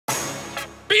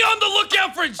Be on the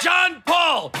lookout for John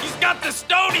Paul. He's got the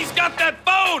stone, he's got that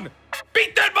phone.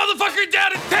 Beat that motherfucker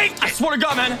down and take it. I swear to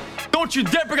God, man, don't you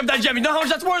dare pick up that gem. You know how much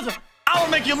that's worth? I will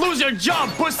make you lose your job,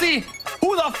 pussy.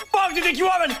 Who the fuck do you think you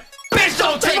are, man? Bitch,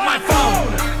 don't take my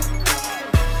phone.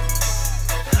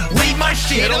 Leave my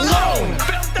shit alone.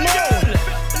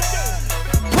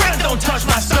 Brett, don't touch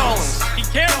my stones. He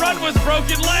can't run with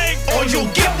broken legs, or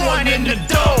you'll get one in the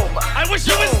dome. I wish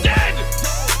he was dead.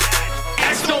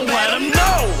 X, don't let him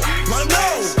know. Let him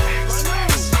know.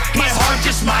 My heart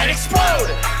just might explode.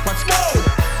 Let's go.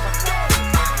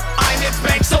 I'm at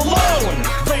Banks alone.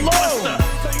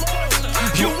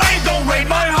 You ain't gon' raid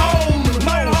my home.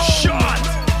 No shot.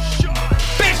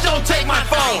 Bitch, don't take my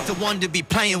phone. I ain't the one to be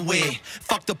playing with.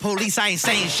 Fuck the police, I ain't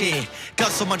saying shit.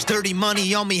 Got so much dirty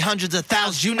money on me, hundreds of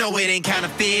thousands, you know it ain't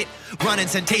counterfeit. Running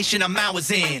temptation, I'm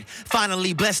hours in.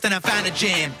 Finally blessed and I found a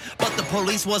gem. But the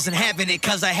police wasn't having it,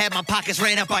 cause I had my pockets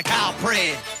ran up by Kyle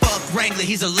Pratt. Fuck Wrangler,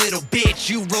 he's a little bitch.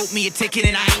 You wrote me a ticket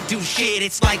and I ain't do shit.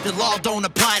 It's like the law don't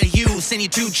apply to you. Send you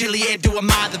to Chiliad to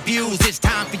admire the views. It's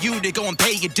time for you to go and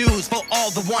pay your dues. For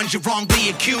all the ones you wrongly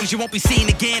accused. You won't be seen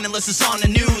again unless it's on the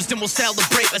news. Then we'll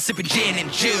celebrate by sipping gin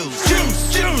and juice.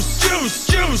 Juice, juice, juice,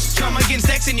 juice. Come against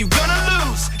X and you gonna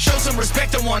lose. Show some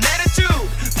respect and one attitude.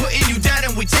 Putting you down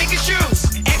and we take your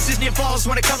shoes. X is near falls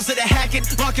when it comes to the hacking.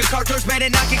 Lock your car doors, man,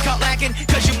 and not get caught lacking.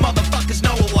 Cause you motherfuckers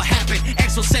know what will happen.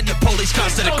 X will send the police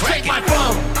cars to the cracking. Don't take my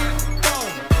phone.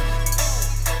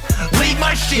 Leave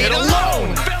my shit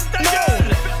alone.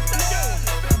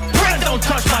 Brett, don't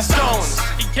touch my stones.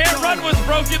 He can't run with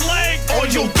broken legs, or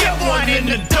you'll get one in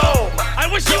the dome. I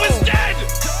wish he was dead.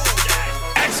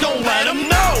 X, don't let him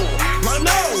know. Let him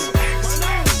know.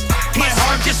 My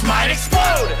heart just might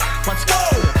explode. Let's go.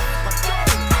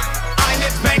 I'm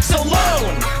at Banks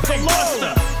alone.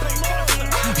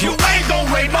 You ain't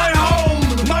gon' raid my home.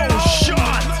 No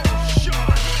shot.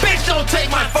 Bitch, don't take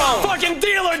my phone. Fucking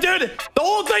dealer, dude. The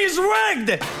whole thing is rigged.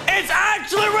 It's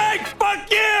actually rigged. Fuck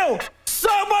you.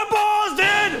 Suck my balls,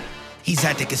 dude. He's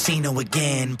at the casino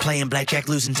again, playing blackjack,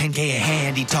 losing 10K a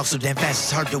hand. He talks so damn fast,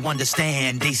 it's hard to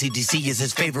understand. DC/DC is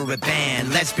his favorite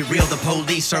band. Let's be real, the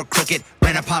police are crooked.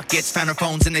 Ran our pockets, found our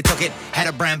phones and they took it. Had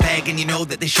a brown bag and you know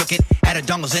that they shook it. Had our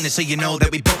dongles in it so you know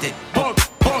that we booked it. Book.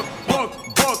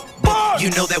 You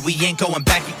know that we ain't going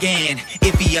back again.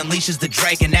 If he unleashes the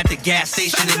dragon at the gas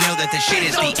station, then know that the shit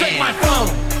is the end. Don't take my phone.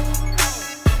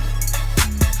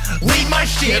 Leave my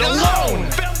shit alone.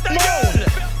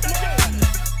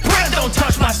 Brett, don't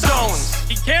touch my stones.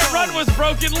 He can't run with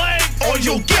broken legs, or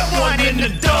you'll get one in the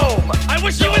dome. I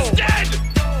wish he was dead.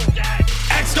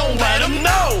 X, don't let him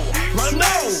know. Let him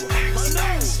know.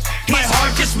 My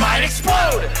heart just might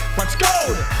explode. Let's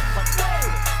go.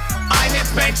 I'm at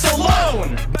Banks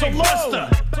alone.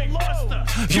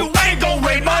 You ain't gon'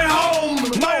 raid my home.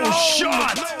 No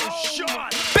shot.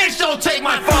 Bitch, don't take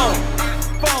my phone.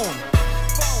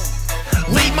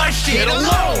 Leave my shit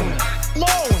alone.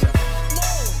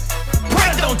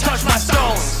 Brett, don't touch my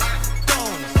stones.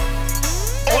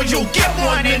 Or you'll get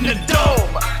one in the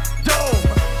dome.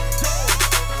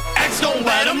 X, don't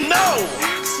let him know.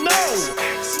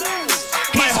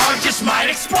 My heart just might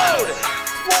explode.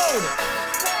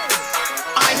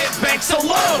 I'm at Banks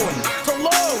alone.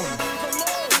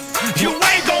 You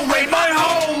ain't gon' raid my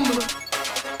home.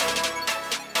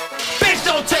 Bitch,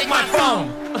 don't take my phone.